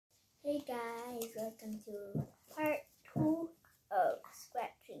Hey guys, welcome to part 2 of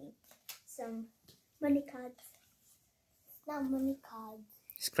scratching some money cards. It's not money cards.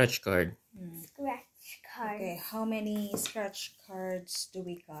 Scratch card. Scratch cards. Okay, how many scratch cards do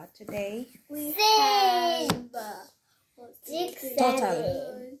we got today? We have 6, Total.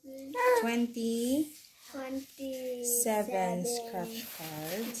 27 27 scratch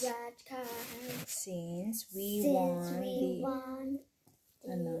cards. scratch cards. Since we Since won we the won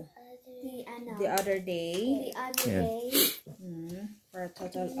ano, the other day other Yeah. day. for a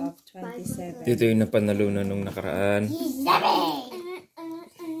total of 27. Dito yung napanalunan nung nakaraan.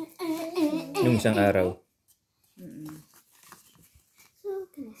 Nung isang araw. So,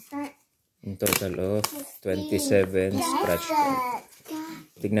 can I start? In total of 27 scratch card.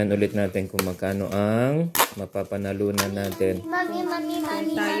 Tignan ulit natin kung magkano ang mapapanalunan natin. Mommy,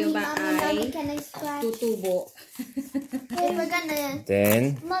 tayo ba ay can I scratch? Tutubo. Hey, we're gonna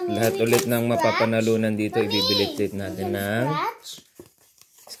Then, lahat ulit ng mapapanalunan dito, ibibilit natin ng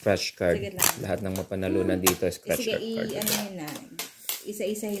scratch card. Sige lang. Lahat ng mapanalunan dito, scratch Sige, card. ano yun na.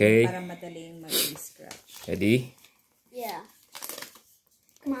 Isa-isahin Okay. para madaling mag-scratch. Ready? Yeah.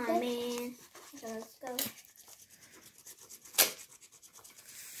 Come on, man. Let's go.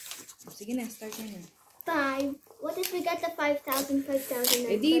 Sige na, start na na. 5. What if we got the 5,000, 5,000?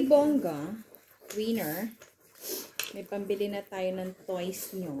 Eh di bongga, winner. May pambili na tayo ng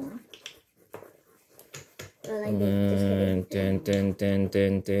toys nyo. Well, I did. Just kidding.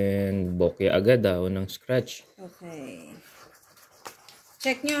 10. Bokeh agad ng scratch. Okay.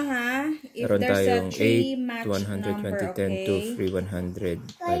 Check nyo ha. If Meron there's a tayong 3 8, match 100, number, 20, 10, okay? 2, 3, 100,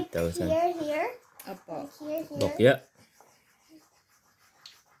 Like 5,000. here. Opo. Here. Bokeh.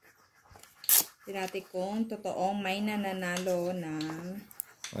 Tirati kung totoong may nananalo ng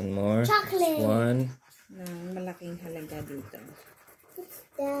One more. Chocolate. One. malaking halaga dito. What's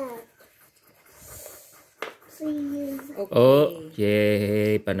that? Please. Okay. Oh,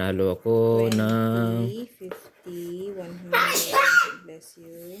 yay! Panalo ako 20, ng 50, 100. Bless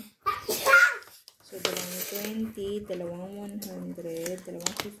you. So, dalawang 20, dalawang 100,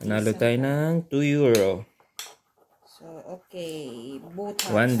 dalawang 50. panalo tayo ng 2 euro. So, okay. Both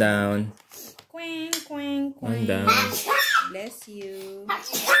One down. Quang, quang, quang. One down. Bless you.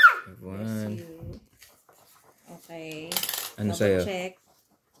 One. You. Okay. Ano Double sa'yo? check.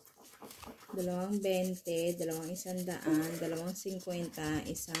 Dalawang 20, dalawang 100, dalawang 50,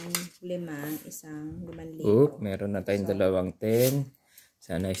 isang 5, isang 5,000. Oop, meron na tayong dalawang 10.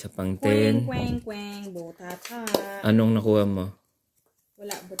 Sana isa pang Quang, 10. quang, quang. Butata. Anong nakuha mo?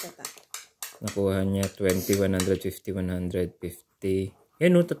 Wala, butata. Nakuha niya 20, 150, 150.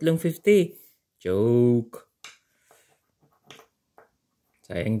 Yan o, tatlong 50. Joke.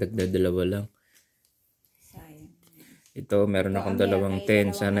 Sayang, dagdadalawa lang. Sayang. Ito, meron akong dalawang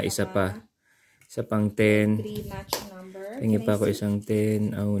 10. Sana isa pa. Isa pang 10. 3 match number. Hingi pa ako isang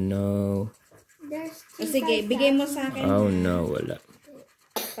 10. Oh no. There's O sige, bigay mo sa akin. Oh no, wala.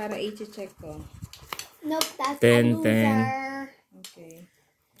 Para i-check ko. Nope, that's 10, a loser. Okay.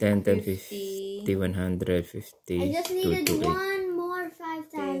 10, 10, 50. 50, 100, 50, I just 2, needed 2, 8. one more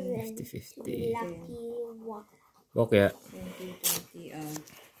 5,000. 50, 50. Lucky one. Okay. 2020.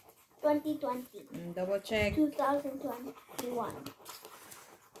 2020. Double check. 2021.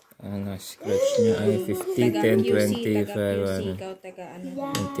 Scratch niya ay 50, 10, 20, 5, Ikaw taga ano? Yeah.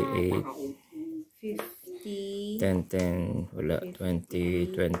 28, 50. 10, 10, wala,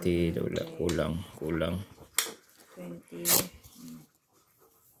 20, 20, wala, kulang. 20.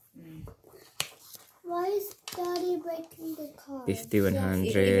 Why is Daddy breaking the card? 50,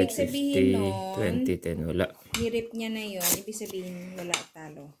 100, Ibig sabihin 50, nun, 20, 10, wala. Hirip niya na yun. Ibig sabihin, wala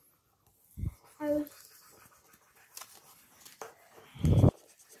talo.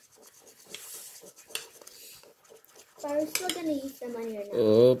 But we're still gonna use the money or not?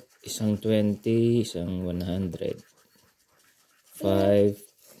 Oh, isang 20, isang 100. 5,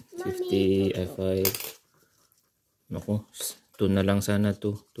 50, 5. Naku, 2 na lang sana,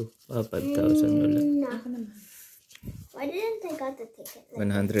 2. 5,000 wala. No. Why didn't I got the ticket?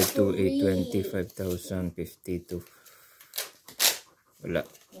 102, 820, 5,000, 52. Wala.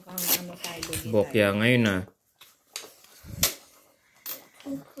 Mukhang ano tayo. Bokya ngayon na.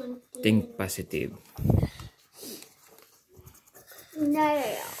 20. Think positive. No.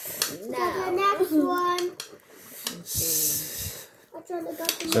 The next one.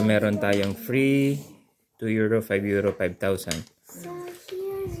 So meron tayong free 2 euro, 5 euro, 5,000. So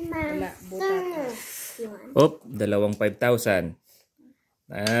here's my Wala, butata. first one. Op, dalawang 5,000.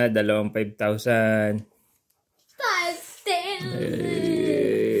 Dalawang 5,000.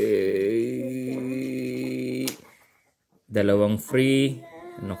 5,000. Dalawang free.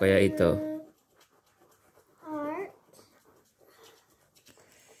 Ano kaya ito? Heart.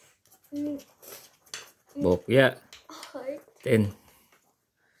 Bokya. Heart. 10.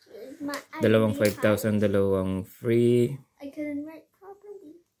 Dalawang 5,000, dalawang free. I couldn't write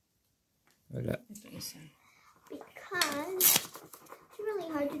properly. Wala. Ito isa. Because it's really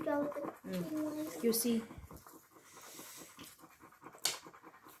hard to draw with the QC.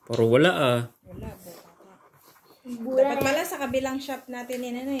 Puro wala ah. Wala, dapat pala sa kabilang shop natin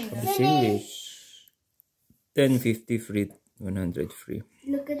yun, ano yun. English. 10, 50 free, 100 free.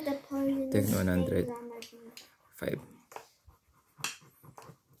 Look at the part in 10, 100. 5.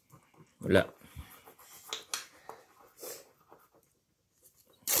 Wala.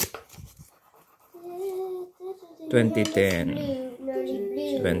 2010.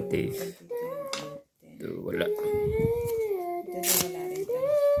 20. Wala.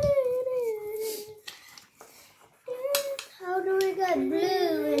 How do we get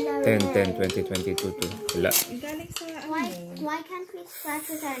blue in our 10, hair? 10, 20, 22 to. Wala. Galing sa Why can't we scratch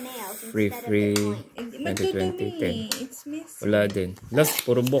with our nails Free, instead free. of the point? 20, 20, 10. It's miss. Wala din. Last,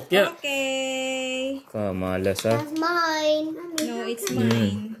 puro bokya. Okay. Kamalas ha. That's mine. No, it's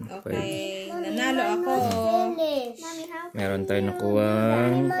mine. Okay. Nanalo ako. Finish. Mommy, how Meron tayo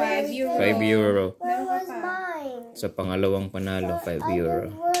nakuwang 5 euro. 5 euro. Where was mine? Sa pangalawang panalo, 5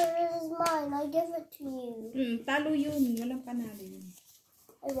 euro. Where is mine? I give it to you. Talo yun. Walang panalo yun.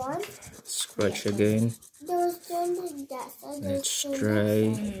 I won. Scratch again. There was 20 deaths. Let's try.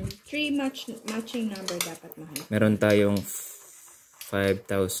 3 matching number dapat mahal. Meron tayong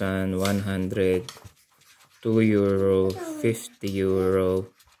 5,100, 2 euro, 50 euro.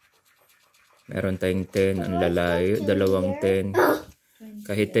 Meron tayong 10, ang lalayo, dalawang 10.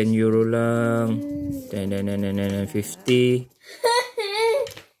 Kahit 10 euro lang. 10, 50.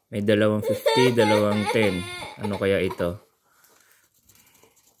 May dalawang 50, dalawang 10. Ano kaya ito?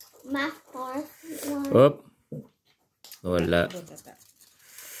 Math course. Op. Wala.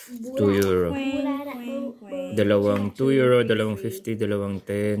 2 euro. Dalawang 2 euro, dalawang 50, dalawang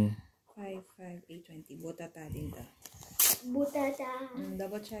 10. 5, 5, 8, 20. Buta tatin ta. Butata.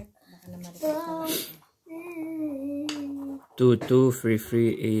 Double check. Baka na marikot na lang. 2, 2,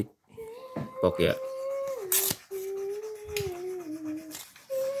 free, 8. Pokya.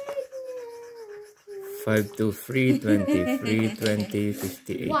 5, 2, free, 20, free, 20,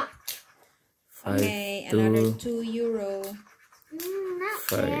 58. What? 5, Okay, another 2, 2 euro. Not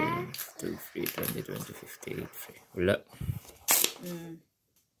 5, 2, free, 20, 20, 58, free. Wala.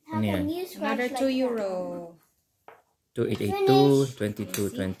 How Ano can yan? you scratch Another like 2 that? euro. 2882,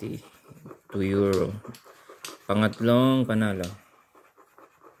 22, 20. 2 euro. Pangatlong panalo.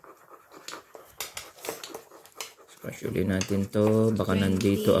 Scratch ulit natin to. Baka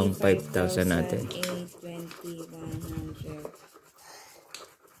nandito ang 5,000 natin. 8, 20, 100.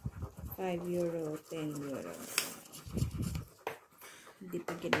 5 euro, 10 euro. Hindi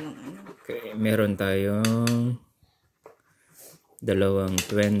pa ginawang ano. Okay, meron tayong dalawang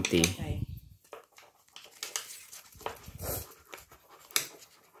 20. Okay.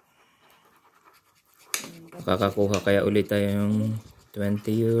 Makakakuha kaya ulit tayong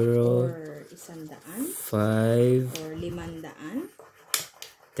 20 euro. Or 100. 5, Or 500.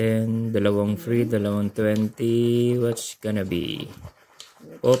 10, dalawang free, dalawang 20. What's gonna be?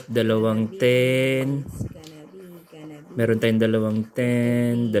 Op, dalawang 10. It's gonna be. Meron tayong dalawang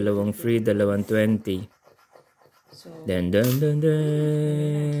 10, dalawang free, dalawang 20. So, Dun dun dun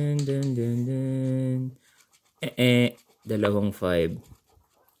dun dun dun dun. Dalawang 5.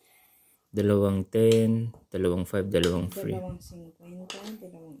 Dalawang 10, dalawang 5, dalawang free. dalawang 50,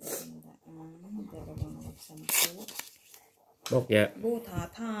 dalawang 100, dalawang 10. Bokya.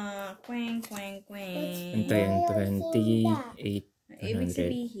 Butata. Kweng, kweng, kweng. Antayin 20, 800. Ibig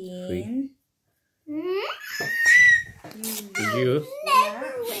sabihin, Did you?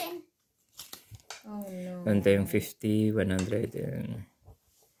 Never win. oh no. Antayin 50, 100, and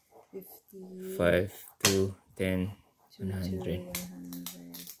 50, 5, 2, 10, 100. 100.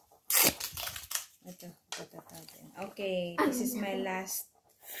 Ito, okay, this is my last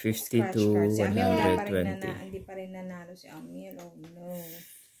 50 scratch to card. Si Amir wala pa rin 120. hindi pa rin nanalo si Amir. Oh no.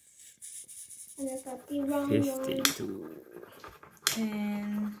 And I got the wrong one. 50 to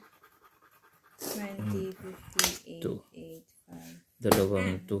 10, 20, 50, 8, 2. 8, 5.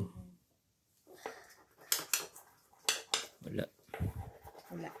 Dalawang 2. Wala.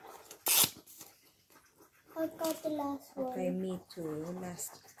 Wala. I got the last one. Okay, me too.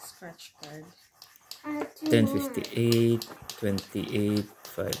 Last scratch card. I have 2 10, more. 58, 28,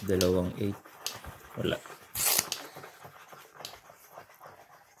 5, dalawang 8. Wala.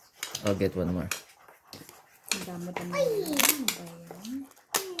 I'll get one more. Ang damo-damo. Ano ba yan?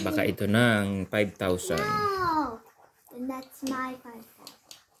 Baka ito na ang 5,000. No! And that's my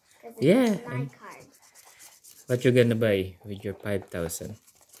 5,000. Yeah. My card. What you gonna buy with your 5,000?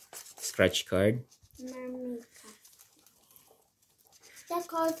 Scratch card? Mermaid card. That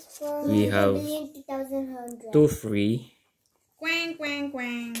card's for We have 2,100. 2 free. Quang, quang,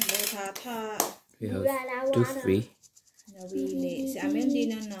 quang. Butata. We have 2 free. Nawili. Si Amin di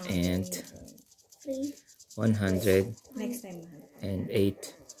na na. And Free. 100 Next time. and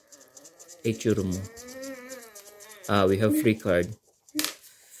 8 euro mo. We have free card.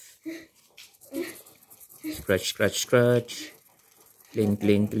 Scratch, scratch, scratch. Clean,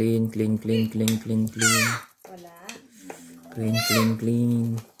 clean, clean, clean, clean, clean, clean, clean. Wala. Clean, clean,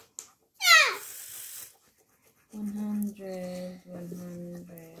 clean. 100.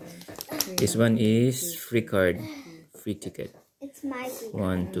 100. This one is free card. Free ticket. It's my free.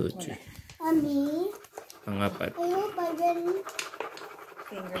 1, 2, 3. Mommy, Pangapat. I hope I win.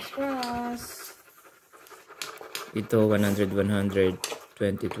 Fingers crossed. Ito 100, 100,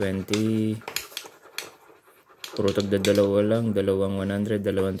 20, 20. Puro tagda dalawa lang. Dalawang 100,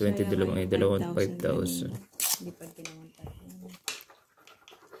 dalawang 20, dalawang 5,000. Hindi pa ginawang tayo.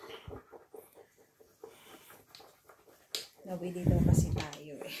 Nawili daw kasi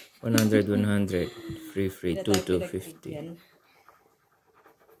tayo eh. 100, 100. Free, free. 2, 2, 50.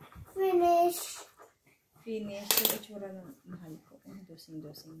 Finish. Finish. Yung itsura ng mahal ko.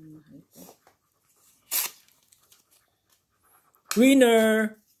 Dosing-dosing ng mahal ko.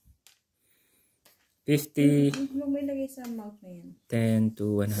 Winner! 50, Huwag mo ilagay sa mouth na yan. 10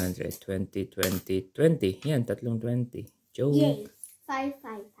 to 100, 20, 20, 20. Yan, tatlong 20. Joey. Yay. 5,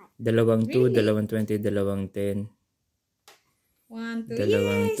 5, 5. Dalawang 2, Really? dalawang 20, dalawang 10. 1, 2,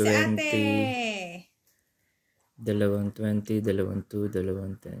 Dalawang yay! Si ate! 20. Dalawang 20, dalawang 2,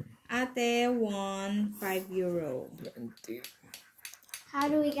 dalawang 10. Ate won 5 euro. 20. How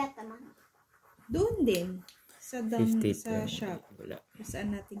do we get the money? Doon din. Sa 50, sa 20. shop. Wala. Kung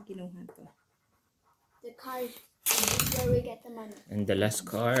saan natin kinuha to. The card is where we get the money. And the last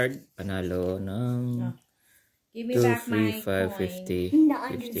card, panalo ng Give me 2 back free, my 5, coin. 50. No,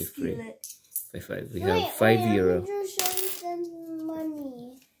 I'm 50 just free. steal it. 5, 5. We Wait, have 5 euro. I'm just showing some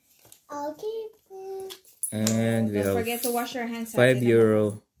money. I'll keep it. And we Don't have forget to wash your hands. 5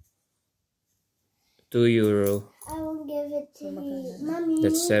 euro. 2 euro. I won't give it to you. Mommy,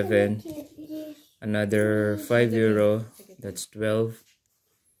 That's you can 7. keep it. Another 5 euro. That's 12.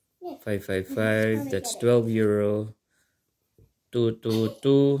 5, 5, 5. That's 12 euro. 2, 2,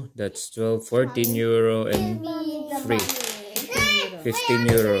 2. That's 12. 14 euro. And Me the free. money. 15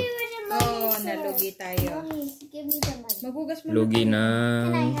 euro. Oh, nalugi tayo. Mommy, give me the money. Magugas mo Lugi Can I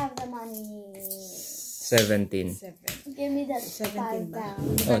ng have the money? 17. 7. Give me the 17 ba?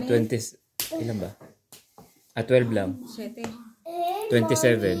 5,000. Oh, 20. Ilan ba? 12 lang. 7.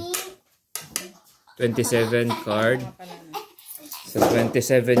 27. 27 card. Pala na. Sa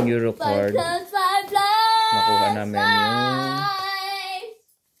 27 euro card, nakuha namin yung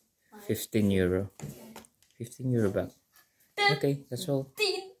 15 euro. 15 euro back. Okay, that's all.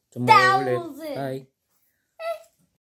 Tomorrow ulit. Bye.